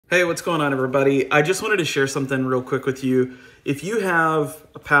Hey, what's going on, everybody? I just wanted to share something real quick with you. If you have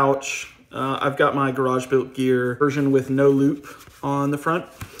a pouch, I've got my Garage Built Gear version with no loop on the front.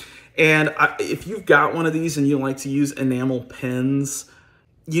 And if you've got one of these and you like to use enamel pins,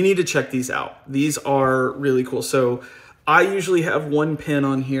 you need to check these out. These are really cool. So I usually have one pin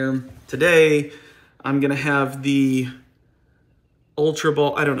on here. Today, I'm gonna have the Ultra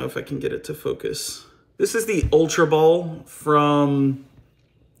Ball. I don't know if I can get it to focus. This is the Ultra Ball from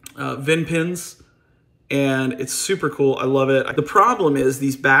Vin Pins, and it's super cool. I love it. The problem is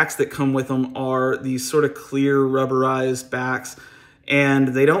these backs that come with them are these sort of clear rubberized backs, and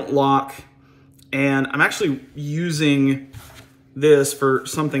they don't lock. And I'm actually using this for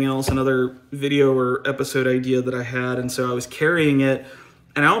something else, another video or episode idea that I had, and so I was carrying it,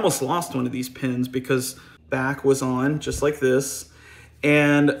 and I almost lost one of these pins because back was on just like this,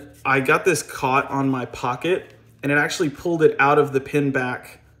 and I got this caught on my pocket, and it actually pulled it out of the pin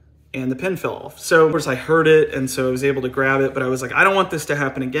back, and the pin fell off. So of course I heard it, and so I was able to grab it, but I was like, I don't want this to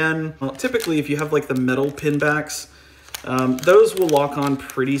happen again. Well, typically if you have like the metal pin backs, those will lock on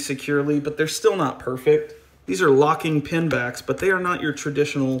pretty securely, but they're still not perfect. These are locking pin backs, but they are not your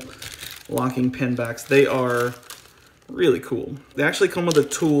traditional locking pin backs. They are really cool. They actually come with a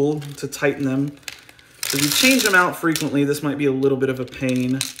tool to tighten them. So if you change them out frequently, this might be a little bit of a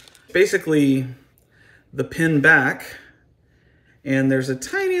pain. Basically, the pin back, and there's a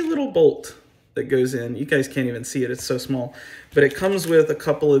tiny little bolt that goes in. You guys can't even see it, it's so small. But it comes with a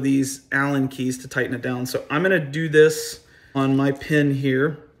couple of these Allen keys to tighten it down. So I'm gonna do this on my pin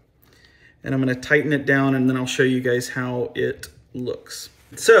here, and I'm gonna tighten it down, and then I'll show you guys how it looks.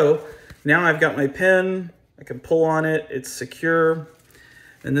 So now I've got my pin, I can pull on it, it's secure,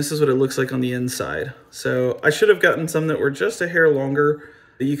 and this is what it looks like on the inside. So I should have gotten some that were just a hair longer.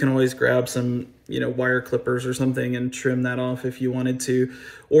 You can always grab some, wire clippers or something and trim that off if you wanted to.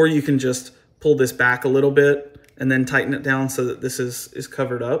 Or you can just pull this back a little bit and then tighten it down so that this is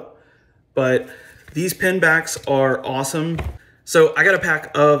covered up. But these pin backs are awesome. So I got a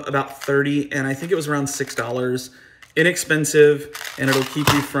pack of about 30, and I think it was around $6. Inexpensive, and it'll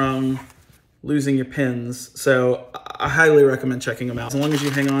keep you from losing your pins. So I highly recommend checking them out. As long as you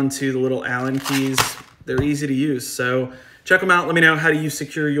hang on to the little Allen keys, they're easy to use. So check them out. Let me know, how do you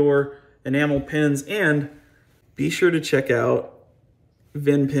secure your enamel pins? And be sure to check out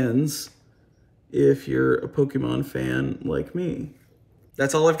Vin Pins if you're a Pokemon fan like me.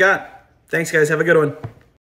 That's all I've got. Thanks, guys. Have a good one.